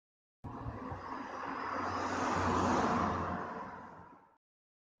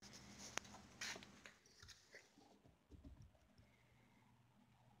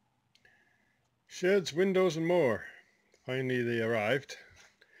Sheds, windows, and more. Finally they arrived.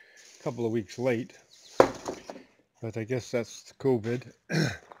 A couple of weeks late, but I guess that's COVID.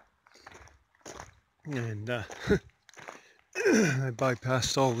 And I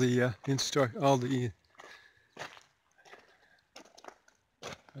bypassed all the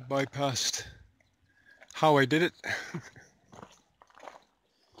I bypassed how I did it.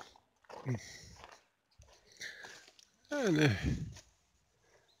 And there's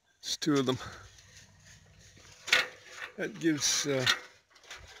two of them. That gives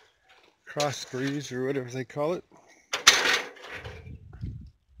cross breeze or whatever they call it.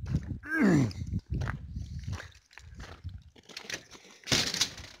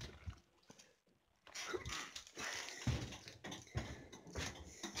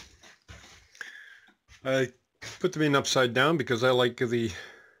 I put them in upside down because I like the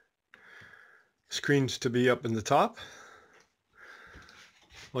screens to be up in the top,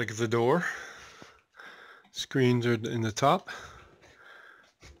 like the door. Screens are in the top,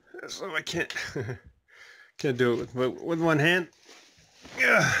 so I can't do it with one hand.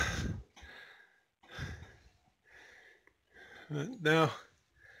 Yeah. Now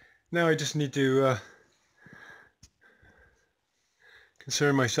I just need to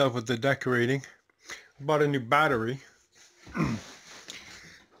concern myself with the decorating. I bought a new battery. And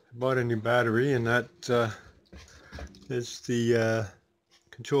that is the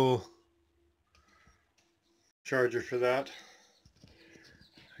control charger for that.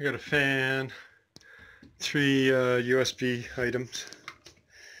 I got a fan, 3 USB items,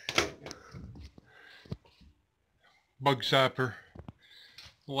 bug zapper,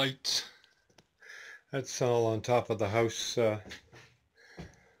 lights. That's all on top of the house.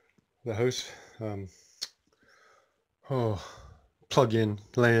 Plug-in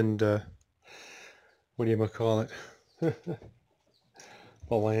land. What do you call it? The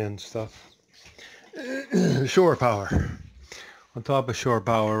land stuff. Shore power. On top of shore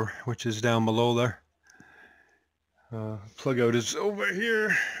power, which is down below there. Plug out is over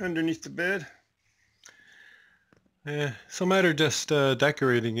here underneath the bed. It's a matter of just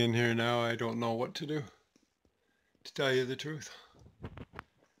decorating in here now. I don't know what to do, to tell you the truth.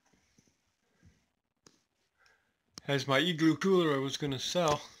 As my igloo cooler I was going to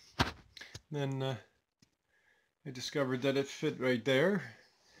sell, then I discovered that it fit right there,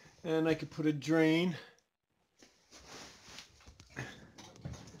 and I could put a drain.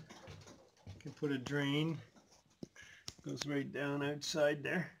 Goes right down outside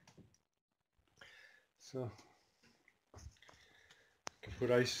there, so I can put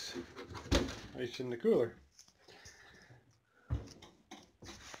ice in the cooler.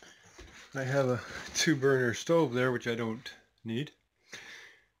 I have a 2-burner stove there, which I don't need,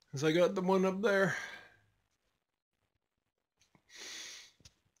 because I got the one up there.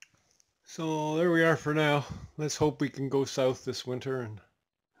 So there we are for now. Let's hope we can go south this winter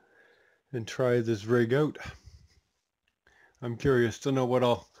and try this rig out. I'm curious to know what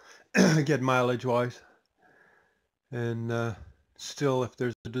I'll get mileage wise, and still if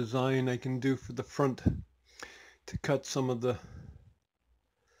there's a design I can do for the front to cut some of the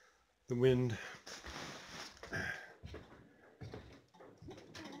wind.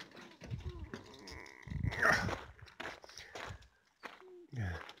 You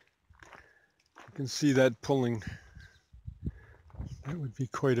can see that pulling. That would be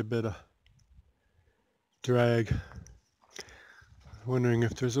quite a bit of drag. Wondering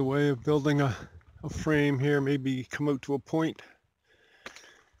if there's a way of building a frame here, maybe come out to a point.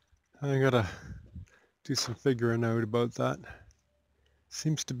 I gotta do some figuring out about that.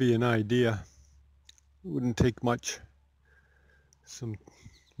 Seems to be an idea. It wouldn't take much. Some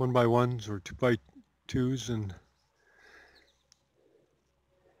 1x1s or 2x2s and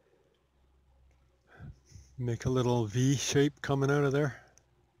make a little V shape coming out of there.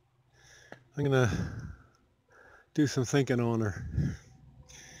 I'm gonna do some thinking on her.